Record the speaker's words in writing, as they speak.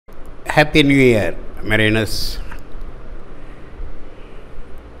Happy New Year, Mariners.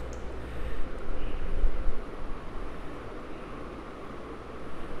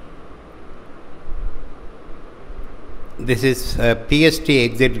 This is PST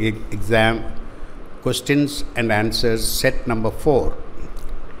exit exam questions and answers set number 4.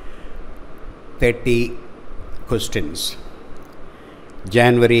 30 questions.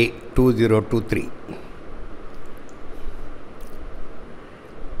 January 2023.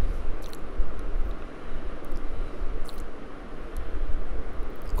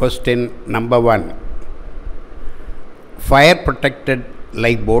 Question number 1. Fire protected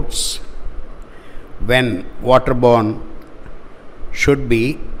lifeboats, when waterborne, should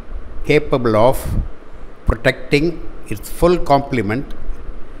be capable of protecting its full complement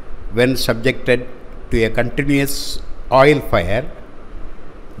when subjected to a continuous oil fire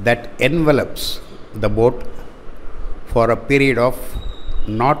that envelops the boat for a period of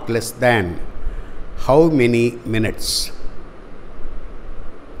not less than how many minutes?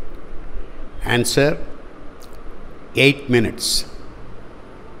 Answer: 8 minutes.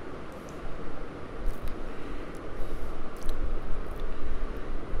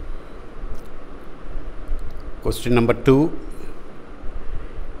 Question number 2.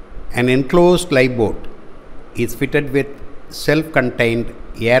 An enclosed lifeboat is fitted with self-contained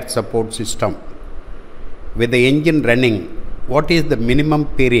air support system. With the engine running, what is the minimum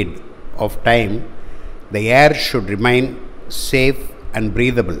period of time the air should remain safe and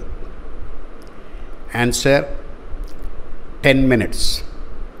breathable? Answer: 10 minutes.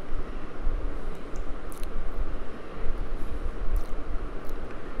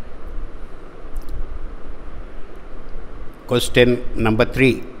 Question number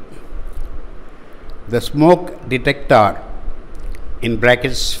 3. The smoke detector in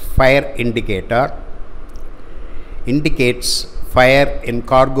brackets fire indicator indicates fire in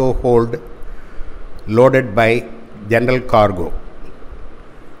cargo hold loaded by general cargo.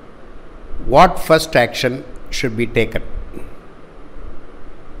 What first action should be taken?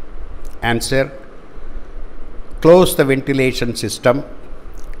 Answer: close the ventilation system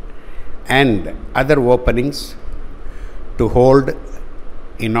and other openings to hold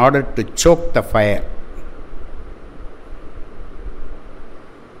in order to choke the fire.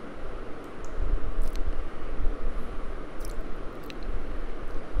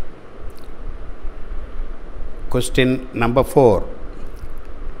 Question number 4.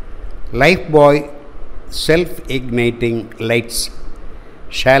 Lifebuoy self-igniting lights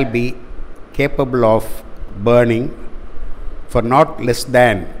shall be capable of burning for not less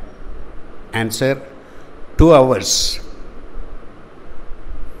than, answer, 2 hours.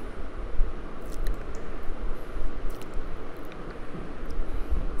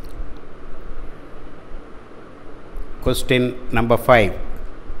 Question number 5.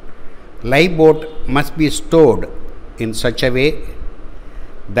 Lifeboat must be stored in such a way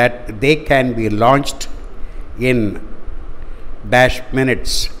that they can be launched in dash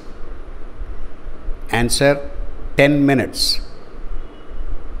minutes. Answer: 10 minutes.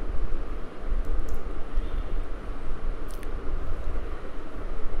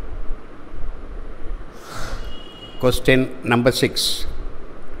 Question number 6.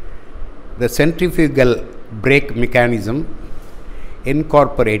 The centrifugal brake mechanism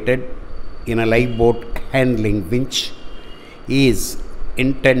incorporated in a lifeboat handling winch is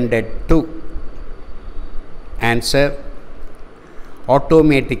intended to, answer,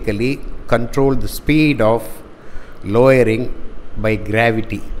 automatically control the speed of lowering by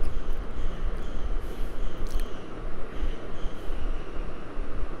gravity.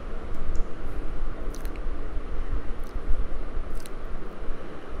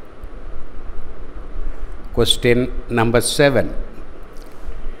 Question number 7.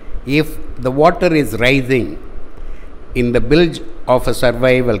 If the water is rising in the bilge of a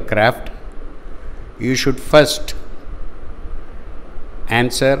survival craft, you should first,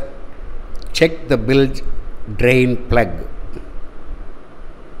 answer, check the bilge drain plug.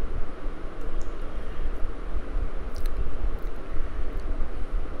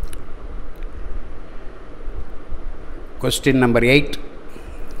 Question number 8.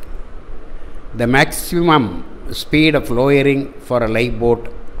 The maximum speed of lowering for a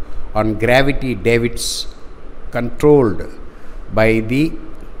lifeboat on gravity davits controlled by the,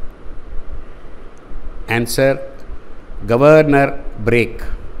 answer, governor brake.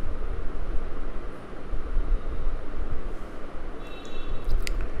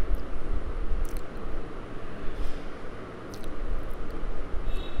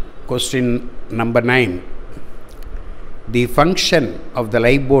 Question number 9. The function of the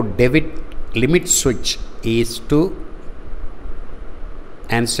lifeboat davit limit switch is to,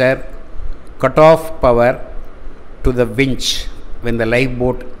 answer, cut off power to the winch when the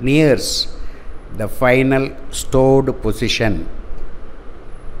lifeboat nears the final stored position.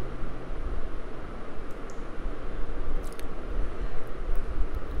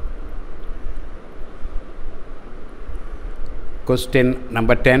 Question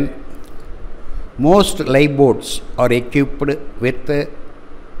number 10. Most lifeboats are equipped with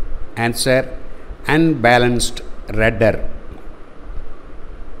answer unbalanced rudder.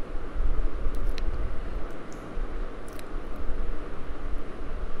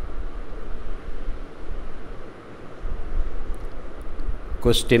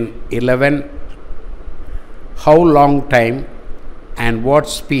 Question 11. How long time and what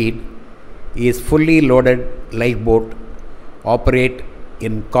speed is fully loaded lifeboat operate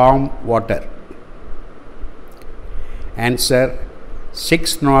in calm water? Answer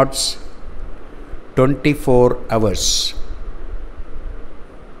 6 knots 24 hours.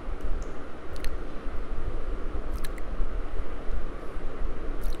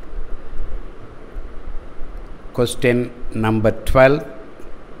 Question number 12.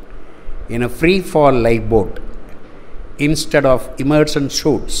 In a free fall lifeboat, instead of immersion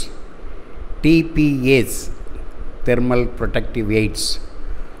suits, TPAs, thermal protective aids,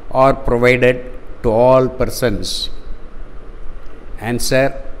 are provided to all persons.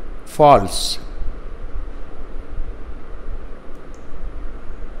 Answer false.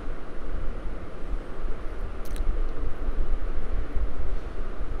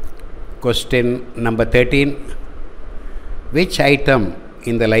 Question number 13. Which item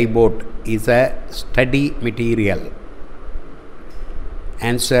in the lifeboat is a study material?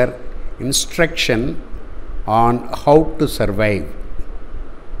 Answer instruction on how to survive.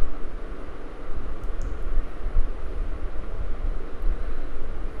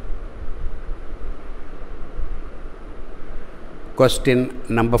 Question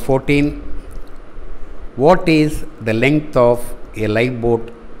number 14. What is the length of a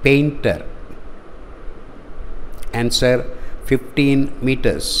lifeboat painter? Answer 15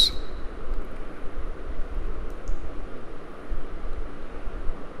 meters.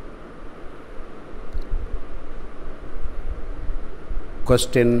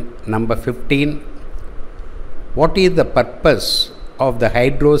 Question number 15. What is the purpose of the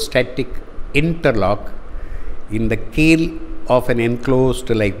hydrostatic interlock in the keel of an enclosed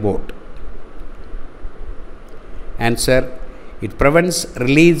lifeboat? Answer. It prevents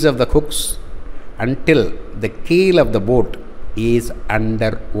release of the hooks until the keel of the boat is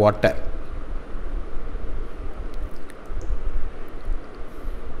under water.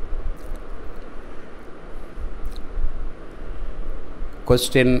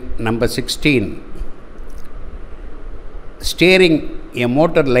 Question number 16. Steering a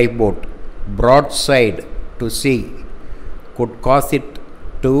motor lifeboat broadside to sea could cause it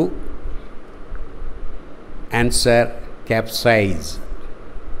to answer capsize.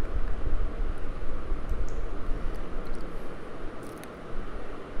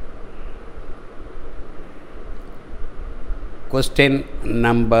 Question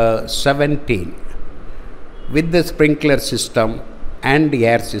number 17. With the sprinkler system and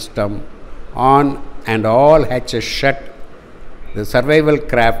air system on and all hatches shut, the survival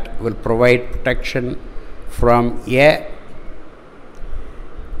craft will provide protection from a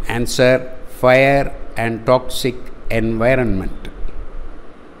answer fire and toxic environment.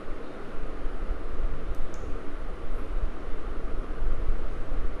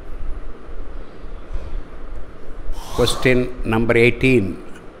 Question number 18.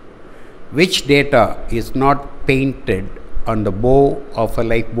 Which data is not painted on the bow of a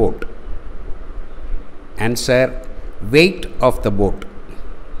lifeboat? Answer weight of the boat.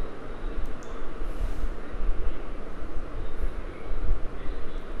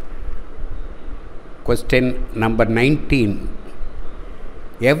 Question number 19.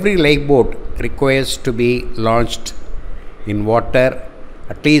 Every lifeboat requires to be launched in water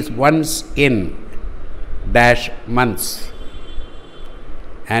at least once in dash months.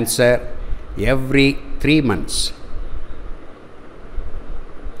 Answer every 3 months.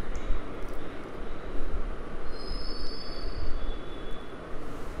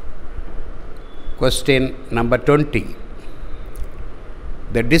 Question number 20.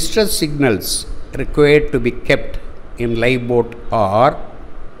 The distress signals required to be kept in lifeboat are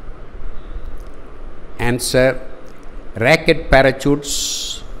answer racket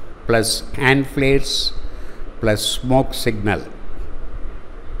parachutes plus hand flares plus smoke signal.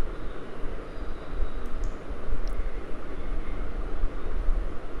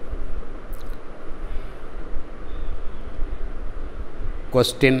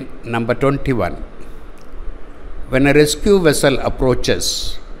 Question number 21. When a rescue vessel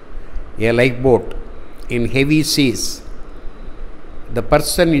approaches, a lifeboat in heavy seas, the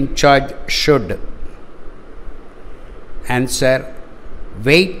person in charge should answer,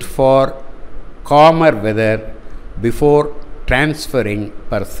 wait for calmer weather before transferring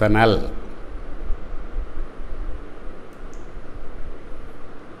personnel.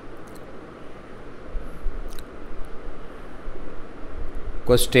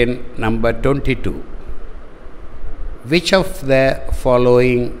 Question number 22. Which of the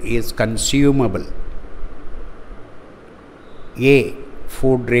following is consumable? A.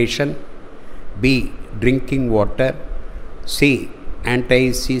 Food ration. B. Drinking water. C.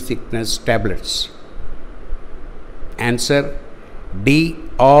 Anti-seasickness tablets. Answer D.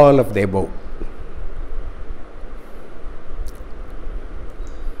 All of the above.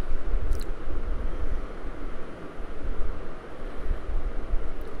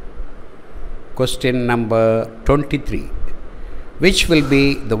 Question number 23. Which will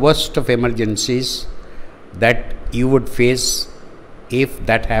be the worst of emergencies that you would face if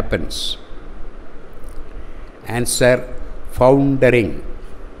that happens? Answer foundering.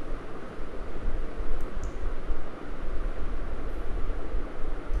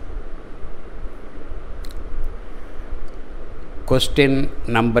 Question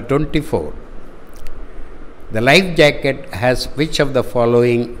number 24. The life jacket has which of the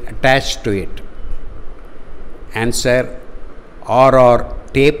following attached to it? Answer RR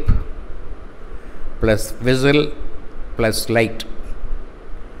tape plus whistle plus light.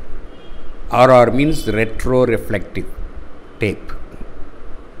 RR means retro reflective tape.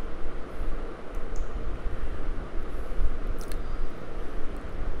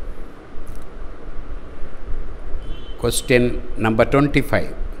 Question number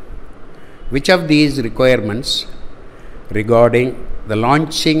 25. Which of these requirements regarding the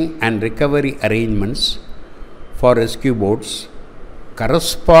launching and recovery arrangements for rescue boats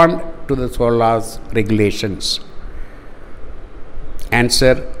correspond to the SOLAS regulations?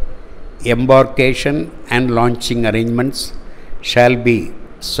 Answer: embarkation and launching arrangements shall be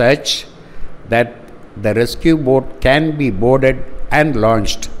such that the rescue boat can be boarded and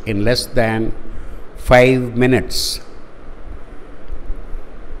launched in less than 5 minutes.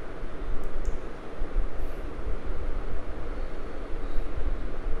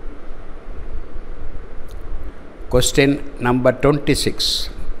 Question number 26.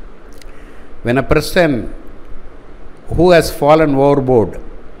 When a person who has fallen overboard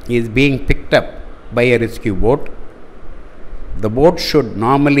is being picked up by a rescue boat, the boat should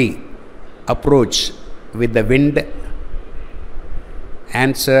normally approach with the wind.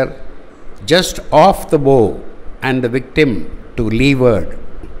 Answer: just off the bow and the victim to leeward.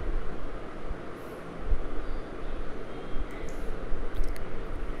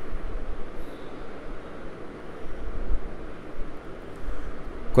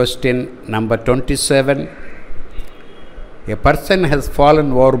 Question number 27. A person has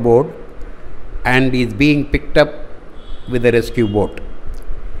fallen overboard and is being picked up with a rescue boat.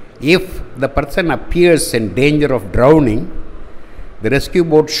 If the person appears in danger of drowning, the rescue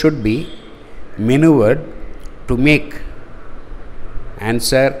boat should be maneuvered to make.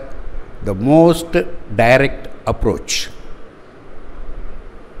 Answer: the most direct approach.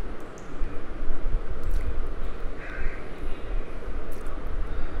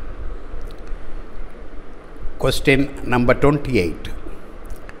 Question number 28.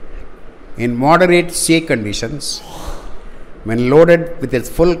 In moderate sea conditions, when loaded with its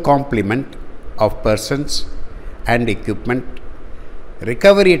full complement of persons and equipment,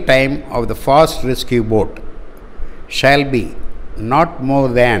 recovery time of the fast rescue boat shall be not more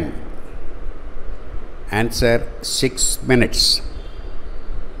than. Answer: 6 minutes.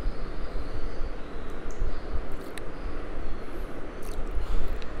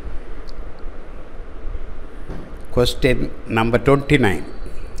 Question number 29.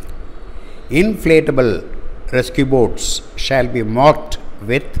 Inflatable rescue boats shall be marked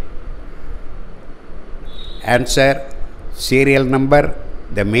with. Answer: serial number,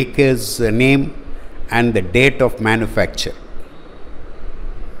 the maker's name, and the date of manufacture.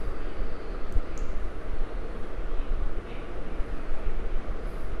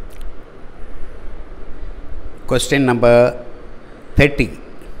 Question number 30.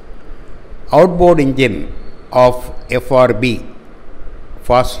 Outboard engine of FRB,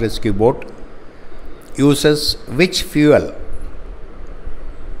 fast rescue boat, uses which fuel?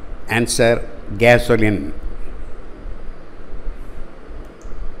 Answer: gasoline.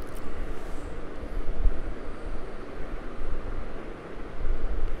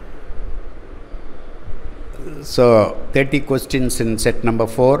 So 30 questions in set number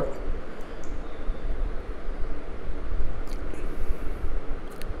 4.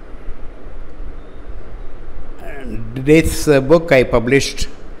 This book I published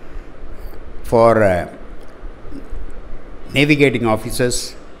for navigating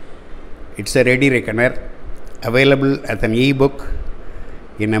officers. It's a ready reckoner, available as an e-book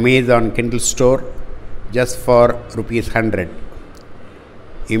in Amazon Kindle store just for ₹100.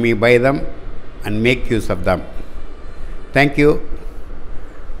 You may buy them and make use of them. Thank you.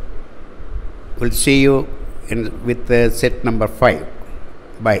 We'll see you with set number 5.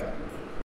 Bye.